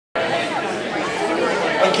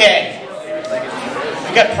Okay,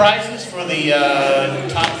 we got prizes for the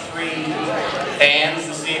top 3 bands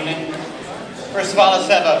this evening. First of all, let's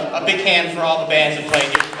have a big hand for all the bands that played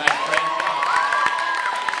here tonight.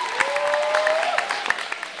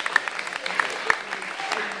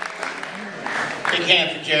 Big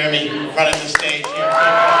hand for Jeremy running the stage here.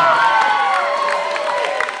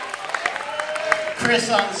 Chris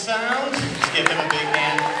on sound, let's give him a big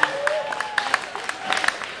hand.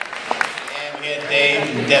 And we had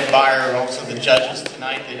Dave and Deb Byer, also the judges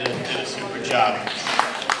tonight. They did a super job.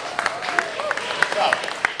 So,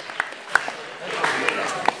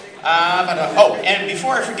 and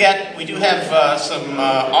before I forget, we do have some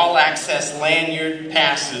all-access lanyard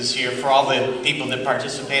passes here for all the people that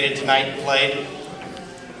participated tonight and played.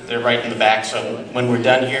 They're right in the back, so when we're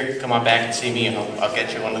done here, come on back and see me and I'll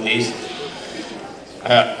get you one of these.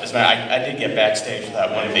 I did get backstage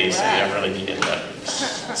without one of these, so I really needed that.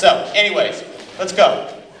 So, anyways, let's go.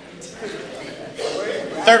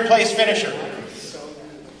 3rd place finisher.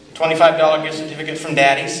 $25 gift certificate from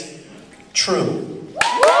Daddy's. Trew.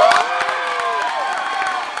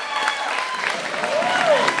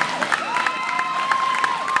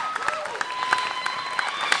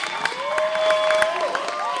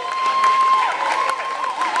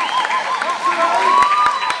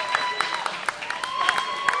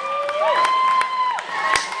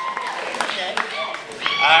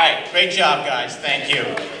 Great job, guys. Thank you.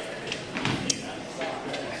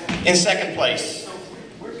 In 2nd place,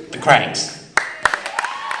 the Cranks.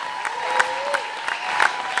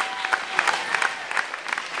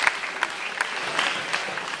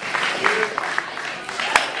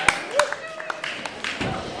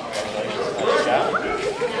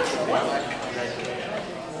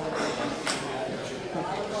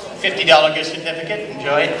 $50 gift certificate.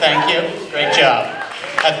 Enjoy it. Thank you. Great job.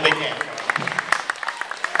 Have a big hand.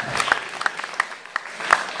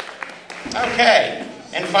 Okay,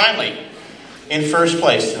 and finally, in 1st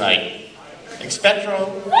place tonight,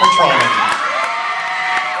 Expecto Patronum.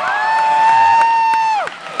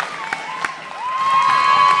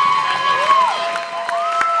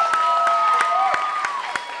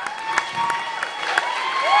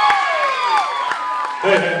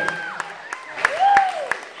 Hey.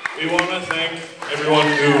 We want to thank everyone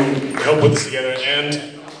who helped put this together,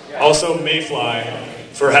 and also Mayfly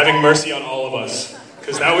for having mercy on all of us.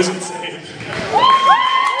 Because that was insane.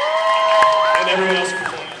 And everyone else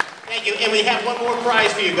performed. Thank you. And we have one more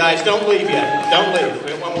prize for you guys. Don't leave yet. Don't leave. We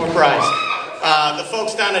have one more prize. The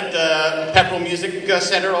folks down at Pepperell Music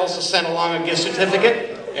Center also sent along a gift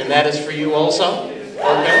certificate. And that is for you also.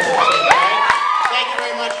 Okay.